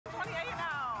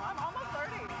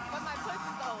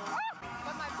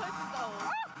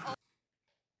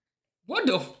What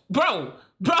the bro,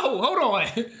 hold on.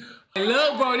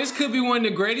 Look, bro, this could be one of the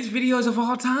greatest videos of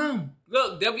all time.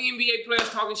 Look, WNBA players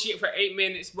talking shit for 8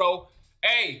 minutes, bro.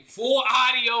 Hey, full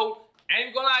audio. I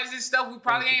ain't gonna lie, this stuff we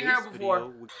probably ain't heard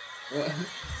before.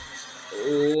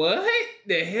 What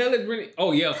the hell is Brittany?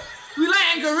 Oh, yeah. We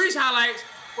like Anchor Reach highlights.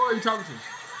 Who are you talking to?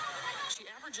 She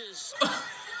averages.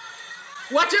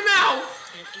 Watch your mouth.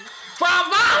 For I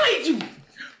violate you.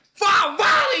 For I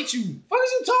violate you. What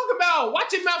is you talking about?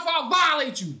 Watch your mouth for I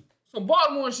violate you. Some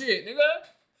Baltimore shit, nigga.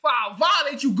 For I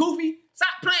violate you, goofy.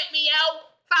 Stop playing me out.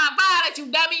 For I violate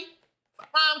you, dummy.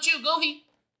 What's wrong with you, goofy?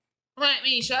 Plant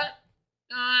me, shut.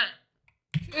 Alright.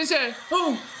 It said,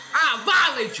 who? I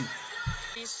violate you.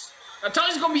 I told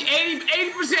you it's gonna be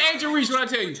 80% Angel Reese, what I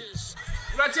tell you.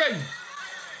 What I tell you?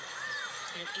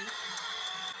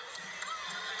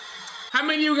 How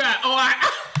many you got? Oh,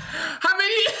 how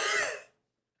many?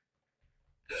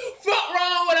 Fuck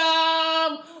wrong with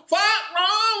them. Fuck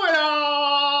wrong with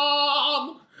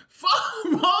them. Fuck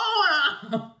wrong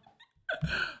with them.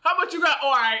 How much you got?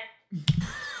 All right.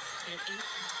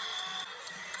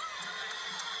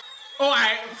 All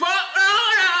right. Fuck wrong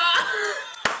with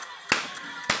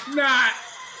them. Nah.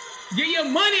 Get your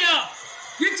money up.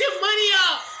 Get your money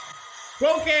up.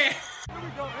 Broke ass.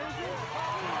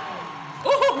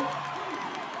 Ooh.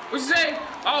 What you say?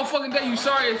 Oh, fucking day, you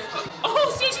sorry as fuck. Oh,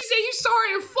 see, she said you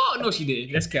sorry as fuck. No, she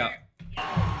did. That's cap.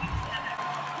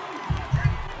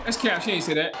 That's cap. She ain't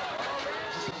say that.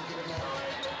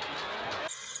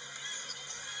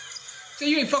 Say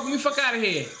you ain't fucking me. Fuck out of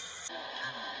here.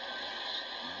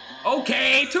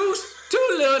 Okay, too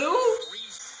little.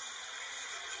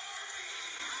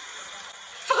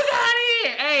 Fuck out of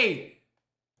here. Hey.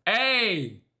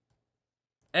 Hey.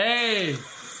 Hey.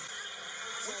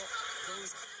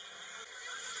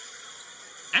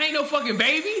 I ain't no fucking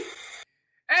baby.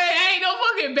 Hey, I ain't no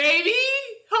fucking baby.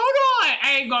 Hold on.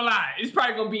 I ain't gonna lie. It's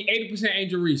probably gonna be 80%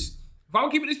 Angel Reese. If I'm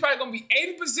keeping this, probably gonna be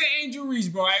 80% Angel Reese,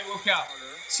 bro. I ain't gonna count.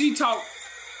 She talk.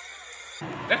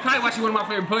 That's probably why she one of my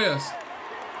favorite players.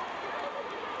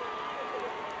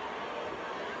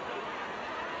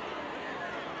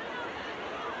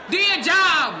 Do your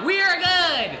job. We are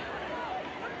good.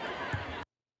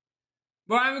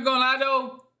 Bro, I ain't gonna lie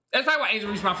though. That's probably why Angel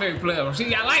Reese my favorite player.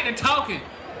 See, I like the talking.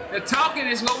 The talking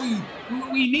is what we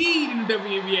need in the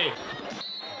WNBA.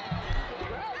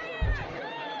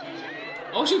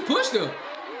 Oh, she pushed her.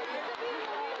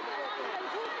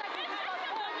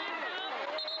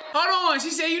 Hold on. She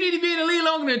said you need to be in the league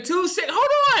longer than 2 seconds. Hold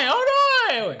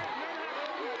on.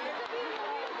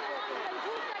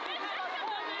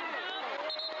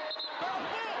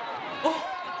 Oh.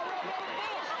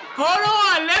 Hold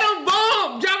on. Let him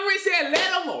bump. John Marie said let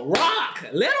him rock.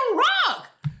 Let him rock.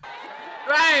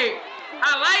 Right. I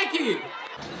like it.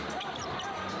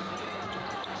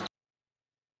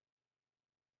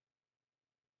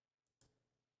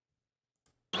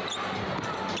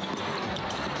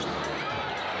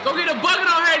 Go get a bucket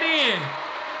on her then.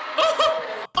 Oh.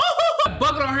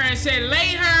 Bucket on her and said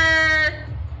lay her.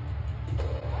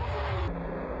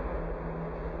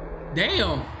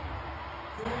 Damn.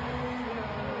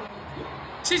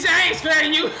 She said I ain't scared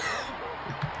of you.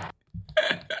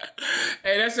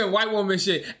 Hey, that's some white woman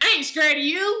shit. I ain't scared of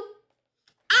you.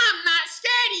 I'm not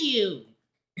scared of you.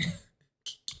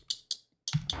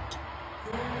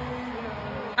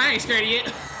 I ain't scared of you.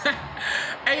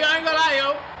 Hey, yo, I ain't gonna lie,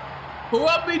 yo.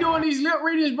 Whoever be doing these lip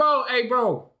readings, bro. Hey,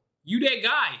 bro, you that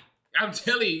guy. I'm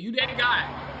telling you, you that guy.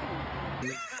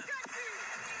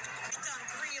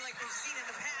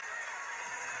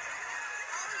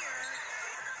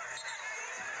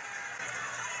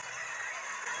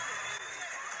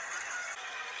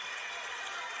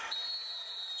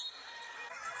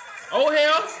 Oh,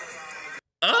 hell.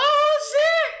 Oh,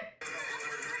 shit.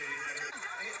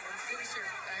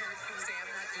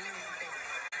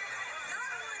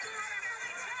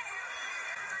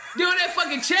 Doing that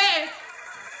fucking chat.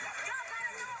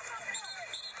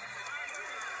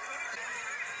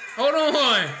 Hold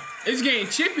on. It's getting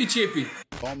chippy.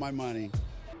 All my money.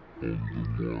 I'm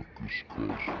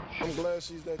glad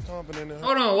she's that confident in her.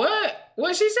 Hold on, what?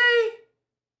 What'd she say?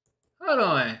 Hold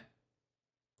on.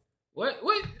 What?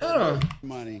 Hold on.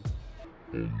 Money.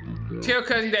 Tell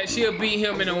Cuzzy that she'll beat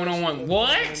him in a one-on-one.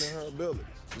 What? Her ability.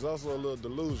 She's also a little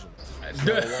delusional.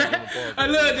 A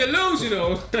little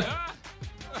delusional.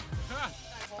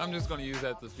 I'm just gonna use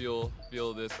that to fuel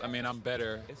this. I mean, I'm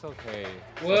better. It's okay.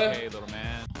 It's What? okay, little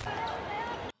man.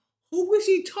 Who was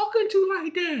she talking to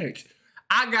like that?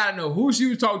 I gotta know who she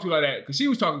was talking to like that, because she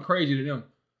was talking crazy to them.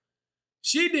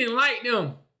 She didn't like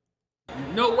them.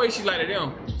 No way she liked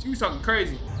them. She was talking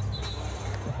crazy.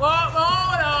 What wrong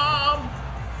with them?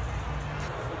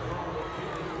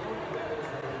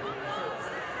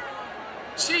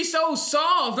 She's so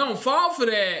soft. Don't fall for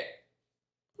that.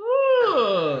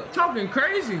 Ooh, talking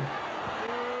crazy.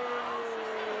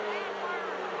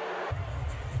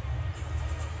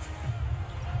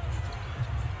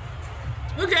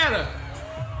 Look at her.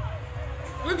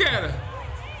 Look at her.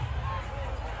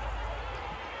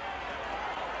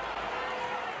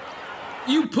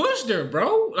 You pushed her,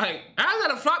 bro. Like, I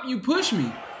got a flop, you push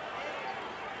me.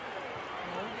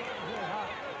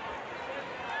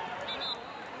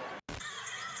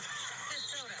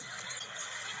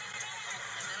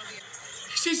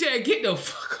 She said, get the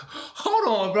fuck. Hold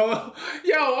on, bro.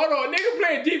 Yo, hold on. Nigga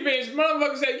playing defense.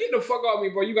 Motherfucker said, get the fuck off me,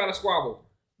 bro. You gotta squabble.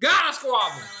 Gotta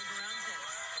squabble.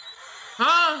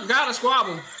 Huh? Gotta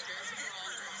squabble.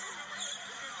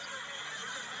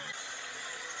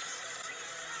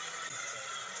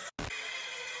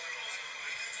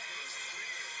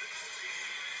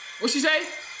 What she say?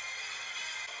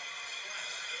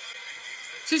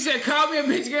 She said, call me a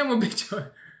bitch, get him a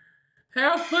bitch.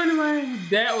 How funny, man.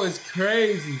 That was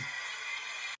crazy.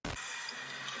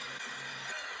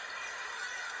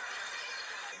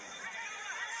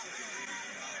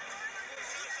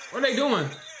 What they doing?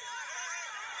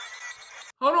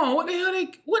 Hold on, what the hell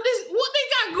what they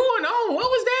got going on? What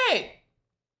was that?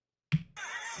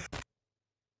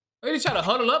 They just try to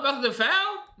huddle up after the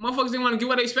foul? Motherfuckers didn't want to give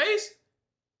away their space?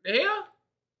 The hell?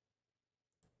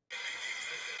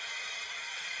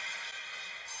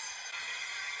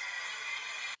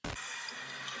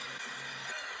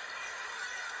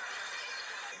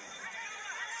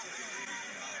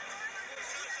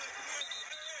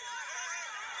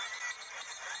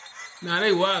 Nah,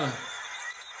 they wildin'.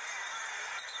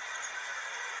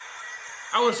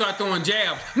 I would start throwing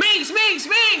jabs. Mings!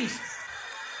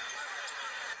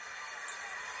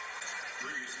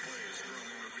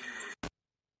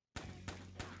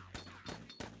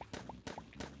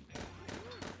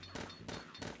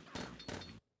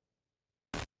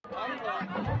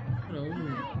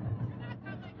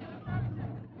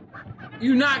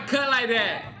 You not cut like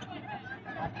that.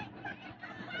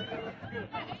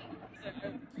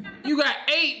 You got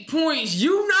 8 points.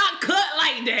 You not cut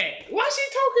like that. Why she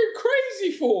talking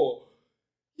crazy for?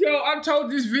 Yo, I told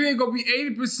this video gonna be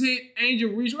 80% Angel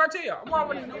Reese. What I tell y'all? I'm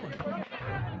already knowing.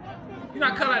 You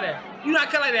not cut like that. You not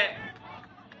cut like that.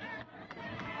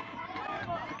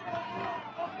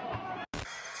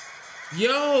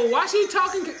 Yo, why she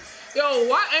talking? Yo,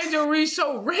 why Angel Reese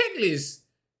so reckless?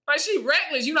 Like she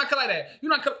reckless. You not cut like that. You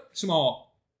not cut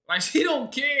small. Like she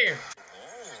don't care.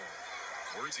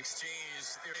 Oh, words exchanged.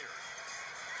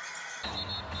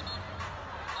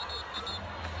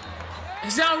 It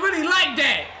sound really like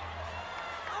that.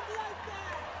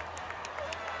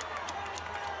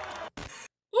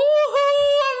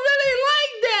 Woohoo! I really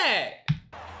like that.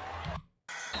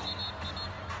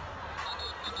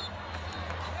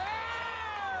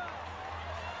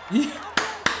 Yeah.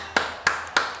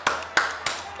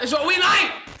 That's what we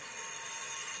like.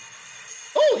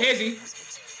 Ooh, hezzy.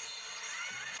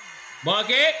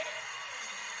 Bucket.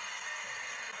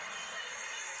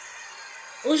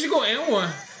 Oh, she go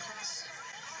N1.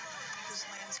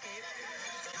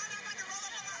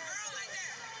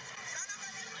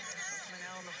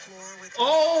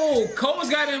 Oh, Cole's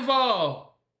got involved.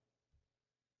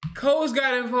 Cole's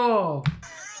got involved.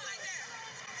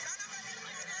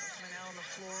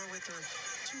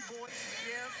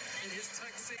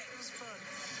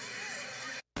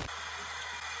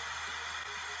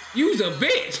 You's a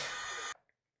bitch.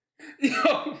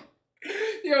 Yo,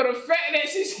 the fact that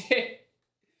she said,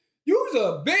 you's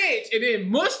a bitch, and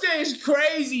then Mustang's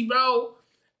crazy, bro.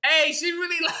 Hey, she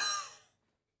really like.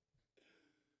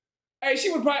 Hey,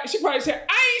 she probably said,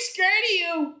 I ain't scared of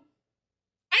you.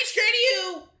 I ain't scared of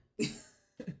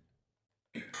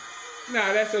you.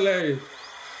 Nah, that's hilarious.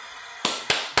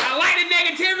 I like the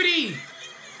negativity.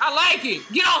 I like it.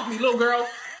 Get off me, little girl.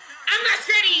 I'm not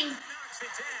scared of you.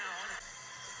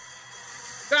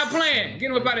 Stop playing.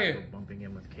 Get him up out of here. Bumping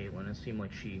in with Caitlin, it seemed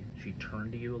like she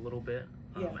turned to you a little bit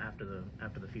after the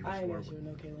fever I score. didn't answer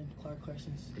no Caitlin Clark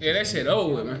questions. Yeah, that shit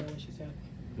over with, man. What she said.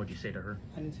 What'd you say to her?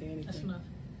 I didn't say anything. That's enough.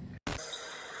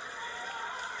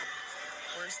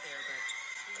 Worse there, but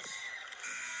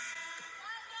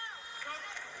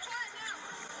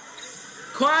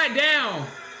Quiet down.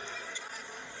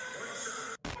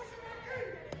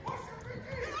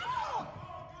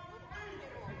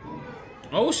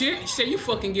 Oh shit, she said you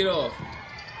fucking get off.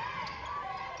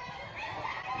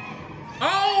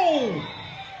 Oh!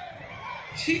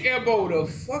 She elbowed the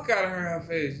fuck out of her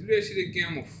face. Do that shit again,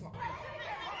 I'm a fuck.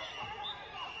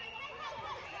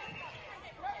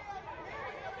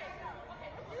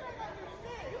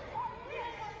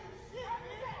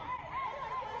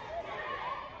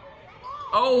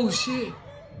 Oh shit.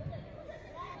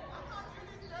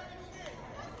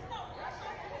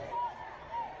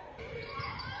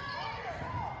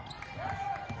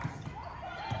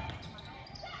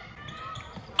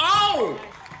 Oh!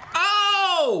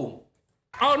 Oh!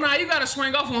 Oh, nah, you gotta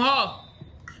swing off on her.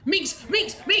 Meeks!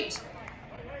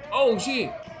 Oh,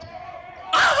 shit.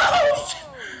 Oh, shit.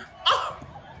 Oh.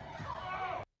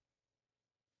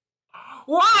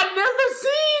 Wow, I never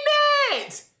seen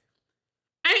that!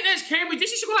 Ain't that Cambridge? Did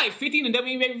she score like 50 in the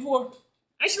WNBA before?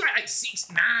 Ain't she like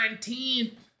 6, 9,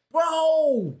 10?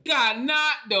 Bro, got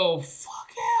knocked the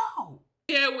fuck out.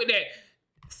 Yeah, with that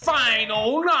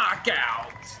final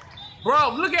knockout.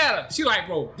 Bro, look at her. She like,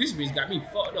 bro, this bitch got me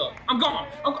fucked up. I'm gone.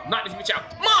 Knock this bitch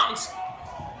out. Monks!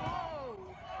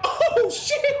 Oh,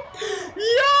 shit.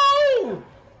 Yo!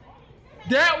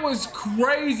 That was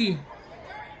crazy.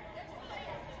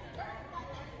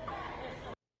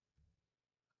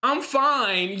 I'm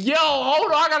fine. Yo,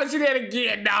 hold on. I gotta see that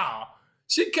again now.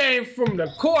 She came from the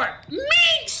court.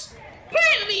 Minx! Play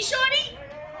with me, shorty.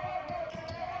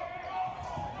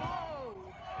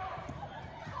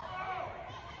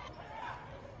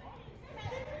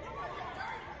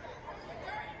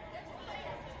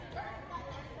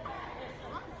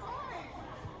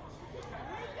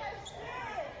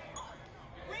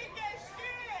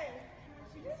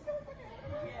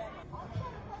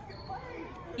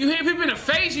 You hit people in the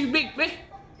face, you big bitch.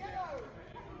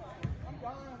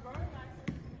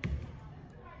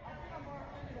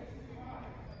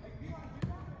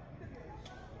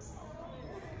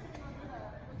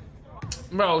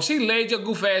 Bro, she laid your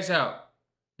goof ass out.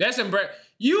 That's embarrassing.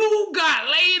 You got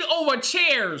laid over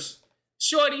chairs,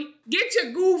 shorty. Get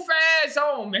your goof ass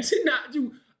on, man. She not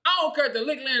you. I don't care if the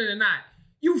lick landed or not.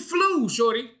 You flew,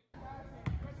 shorty.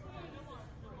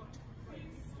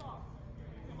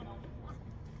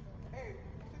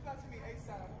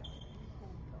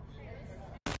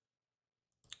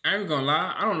 I ain't gonna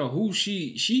lie. I don't know who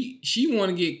she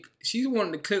wanted to get. She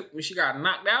wanted the clip when she got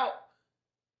knocked out.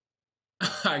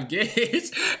 I guess.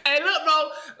 Hey, look, bro.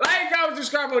 Like, I was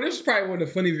describing, bro. This is probably one of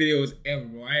the funny videos ever,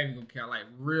 bro. I ain't gonna care. Like,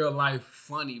 real life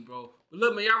funny, bro. But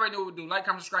look, man, y'all already know what to do. Like,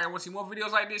 comment, subscribe. Want to see more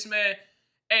videos like this, man?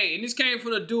 Hey, and this came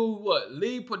from the dude, what?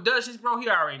 Lee Productions, bro. He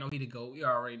already know he the GOAT. He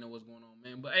already know what's going on,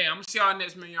 man. But hey, I'm gonna see y'all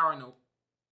next, man. Y'all already know.